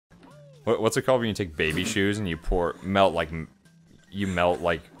What's it called when you take baby shoes and you melt like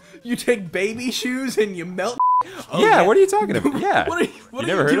You take baby shoes and you melt. Oh, yeah, what are you talking about? Yeah. What are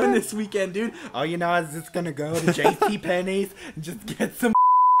you doing this weekend, dude? Oh, you know, I was just gonna go to JCPenney's and just get some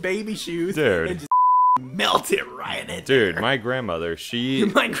baby shoes, dude, and just melt it right in dude, there. my grandmother, was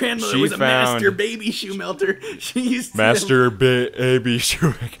a master baby shoe melter. She used to baby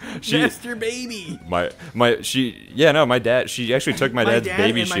shoe. Master baby. My dad. She actually took my dad's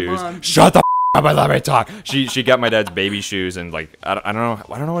baby shoes. Mom. Shut the up and let me talk. She got my dad's baby shoes and like I don't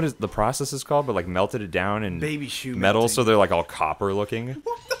know what the process is called, but like melted it down in baby shoe metal, melting. so they're like all copper looking.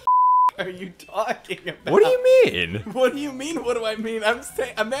 What the are you talking about? What do you mean? What do you mean? What do I mean?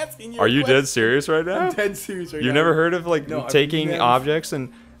 I'm asking you. Are you dead serious right now? I'm dead serious right now. You've never heard of like taking objects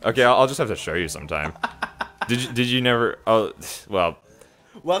and okay, I'll just have to show you sometime. Did you never? Oh well.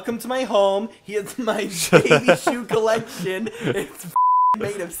 Welcome to my home. Here's my baby shoe collection. It's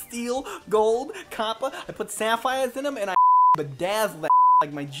made of steel, gold, copper. I put sapphires in them and I bedazzle that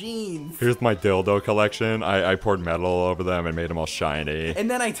like my jeans. Here's my dildo collection. I poured metal over them and made them all shiny. And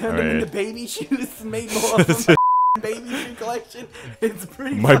then I turned them into baby shoes and made more of my baby shoe collection. It's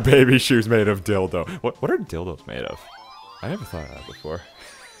pretty My baby shoes made of dildo. What are dildos made of? I never thought of that before.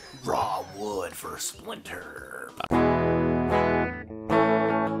 Raw wood for Splinter.